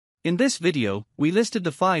In this video, we listed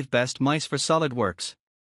the 5 best mice for SolidWorks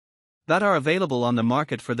that are available on the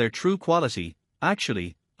market for their true quality.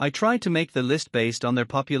 Actually, I tried to make the list based on their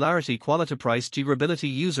popularity, quality, price, durability,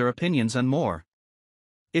 user opinions and more.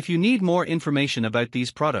 If you need more information about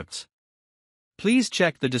these products, please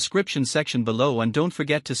check the description section below and don't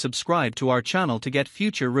forget to subscribe to our channel to get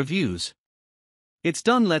future reviews. It's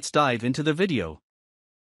done, let's dive into the video.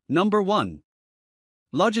 Number 1.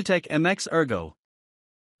 Logitech MX Ergo.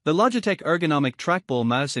 The Logitech ergonomic trackball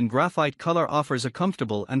mouse in graphite color offers a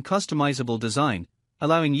comfortable and customizable design,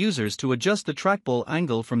 allowing users to adjust the trackball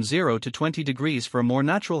angle from 0 to 20 degrees for a more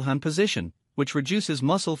natural hand position, which reduces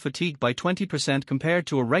muscle fatigue by 20% compared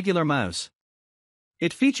to a regular mouse.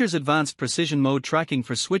 It features advanced precision mode tracking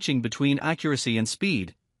for switching between accuracy and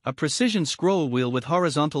speed, a precision scroll wheel with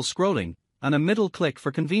horizontal scrolling, and a middle click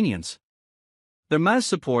for convenience. The mouse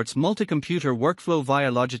supports multi-computer workflow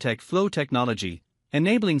via Logitech Flow technology,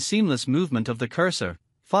 enabling seamless movement of the cursor,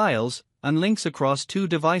 files, and links across 2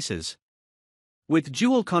 devices. With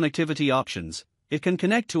dual connectivity options, it can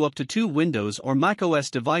connect to up to 2 Windows or macOS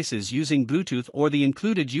devices using Bluetooth or the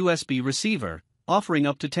included USB receiver, offering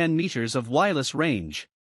up to 10 meters of wireless range.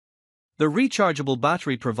 The rechargeable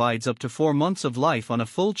battery provides up to 4 months of life on a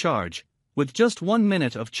full charge, with just 1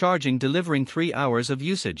 minute of charging delivering 3 hours of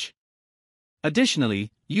usage.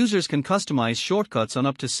 Additionally, users can customize shortcuts on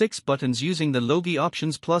up to 6 buttons using the Logi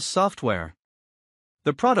Options Plus software.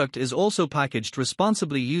 The product is also packaged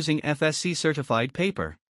responsibly using FSC certified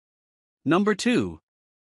paper. Number 2.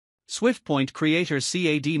 Swiftpoint Creator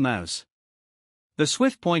CAD Mouse. The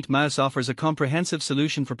Swiftpoint mouse offers a comprehensive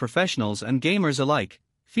solution for professionals and gamers alike,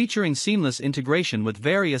 featuring seamless integration with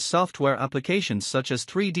various software applications such as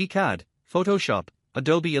 3D CAD, Photoshop,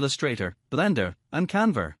 Adobe Illustrator, Blender, and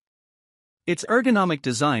Canva. Its ergonomic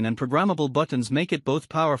design and programmable buttons make it both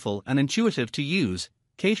powerful and intuitive to use,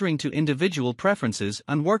 catering to individual preferences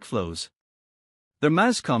and workflows. The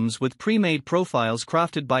mouse comes with pre-made profiles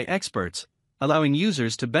crafted by experts, allowing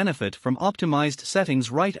users to benefit from optimized settings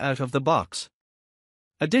right out of the box.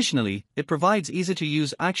 Additionally, it provides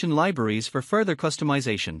easy-to-use action libraries for further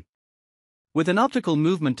customization. With an optical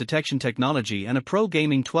movement detection technology and a pro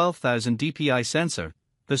gaming 12,000 dpi sensor,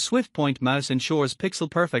 the Swiftpoint mouse ensures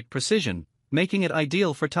pixel-perfect precision, making it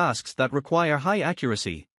ideal for tasks that require high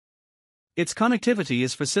accuracy. Its connectivity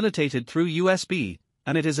is facilitated through USB,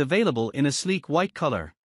 and it is available in a sleek white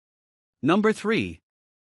color. Number 3.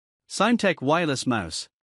 cimetech Wireless Mouse.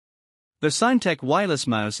 The cimetech Wireless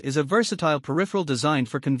Mouse is a versatile peripheral designed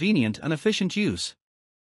for convenient and efficient use.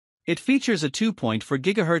 It features a 2.4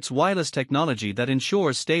 GHz wireless technology that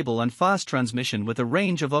ensures stable and fast transmission with a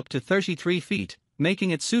range of up to 33 feet,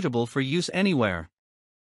 making it suitable for use anywhere.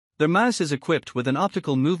 The mouse is equipped with an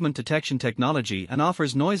optical movement detection technology and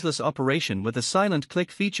offers noiseless operation with a silent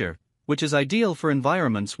click feature, which is ideal for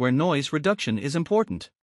environments where noise reduction is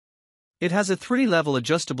important. It has a 3-level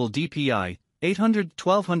adjustable DPI, 800,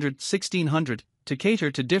 1200, 1600, to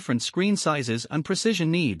cater to different screen sizes and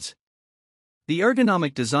precision needs. The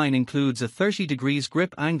ergonomic design includes a 30 degrees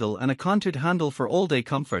grip angle and a contoured handle for all-day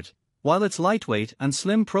comfort, while its lightweight and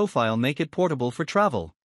slim profile make it portable for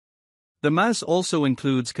travel. The mouse also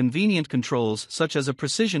includes convenient controls such as a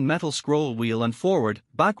precision metal scroll wheel and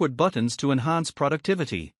forward/backward buttons to enhance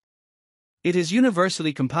productivity. It is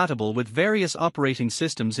universally compatible with various operating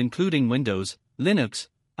systems including Windows, Linux,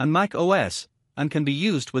 and Mac OS, and can be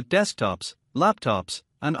used with desktops, laptops,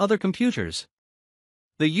 and other computers.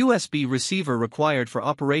 The USB receiver required for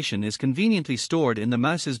operation is conveniently stored in the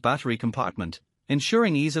mouse's battery compartment,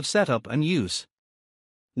 ensuring ease of setup and use.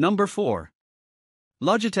 Number 4.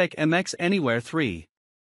 Logitech MX Anywhere 3.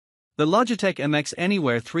 The Logitech MX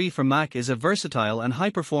Anywhere 3 for Mac is a versatile and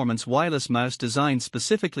high-performance wireless mouse designed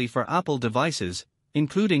specifically for Apple devices,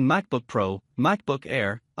 including MacBook Pro, MacBook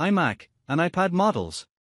Air, iMac, and iPad models.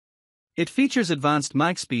 It features advanced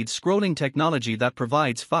MagSpeed scrolling technology that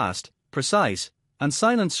provides fast, precise, and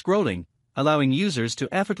silent scrolling, allowing users to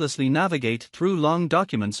effortlessly navigate through long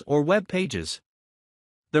documents or web pages.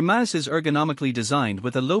 The mouse is ergonomically designed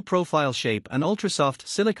with a low-profile shape and ultra-soft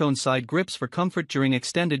silicone side grips for comfort during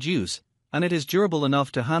extended use, and it is durable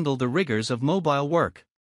enough to handle the rigors of mobile work.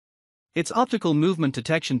 Its optical movement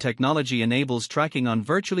detection technology enables tracking on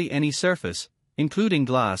virtually any surface, including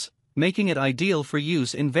glass, making it ideal for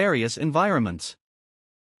use in various environments.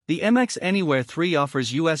 The MX Anywhere 3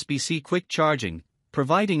 offers USB-C quick charging,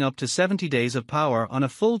 providing up to 70 days of power on a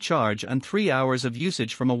full charge and 3 hours of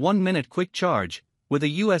usage from a 1-minute quick charge, with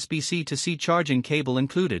a USB-C to C charging cable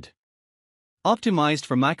included. Optimized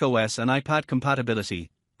for macOS and iPad compatibility,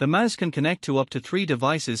 the mouse can connect to up to 3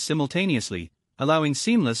 devices simultaneously, allowing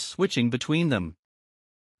seamless switching between them.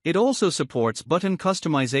 It also supports button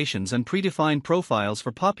customizations and predefined profiles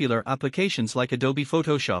for popular applications like Adobe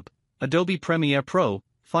Photoshop, Adobe Premiere Pro,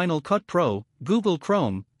 Final Cut Pro, Google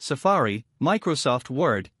Chrome, Safari, Microsoft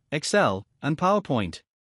Word, Excel, and PowerPoint.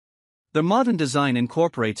 The modern design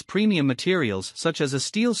incorporates premium materials such as a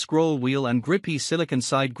steel scroll wheel and grippy silicon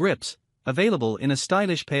side grips, available in a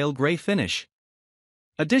stylish pale gray finish.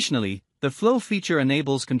 Additionally, the Flow feature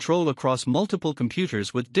enables control across multiple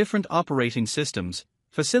computers with different operating systems,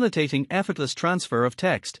 facilitating effortless transfer of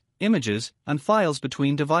text, images, and files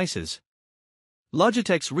between devices.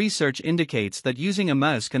 Logitech's research indicates that using a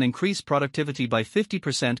mouse can increase productivity by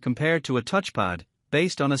 50% compared to a touchpad,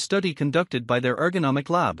 based on a study conducted by their ergonomic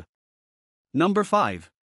lab. Number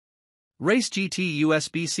 5. RaceGT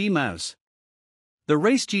USB C Mouse. The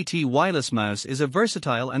RaceGT wireless mouse is a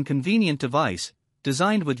versatile and convenient device,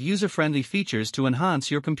 designed with user-friendly features to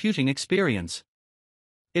enhance your computing experience.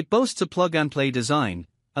 It boasts a plug-and-play design,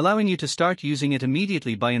 allowing you to start using it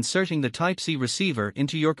immediately by inserting the Type-C receiver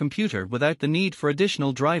into your computer without the need for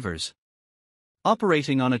additional drivers.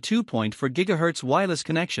 Operating on a 2.4 GHz wireless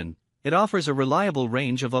connection, it offers a reliable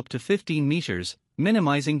range of up to 15 meters,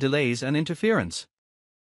 minimizing delays and interference.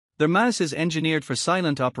 The mouse is engineered for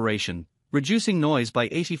silent operation, reducing noise by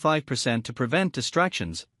 85% to prevent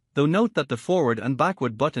distractions, though note that the forward and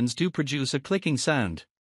backward buttons do produce a clicking sound.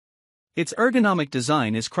 Its ergonomic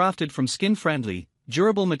design is crafted from skin-friendly,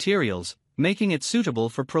 durable materials, making it suitable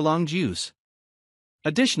for prolonged use.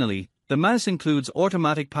 Additionally, the mouse includes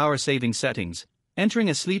automatic power-saving settings, entering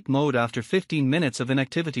a sleep mode after 15 minutes of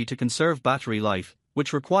inactivity to conserve battery life,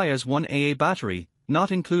 which requires one AA battery,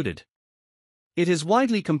 not included. It is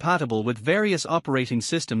widely compatible with various operating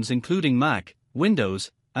systems including Mac,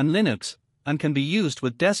 Windows, and Linux, and can be used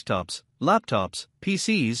with desktops, laptops,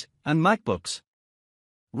 PCs, and MacBooks.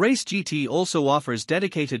 RaceGT also offers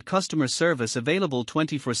dedicated customer service available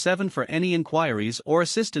 24/7 for any inquiries or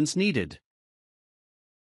assistance needed.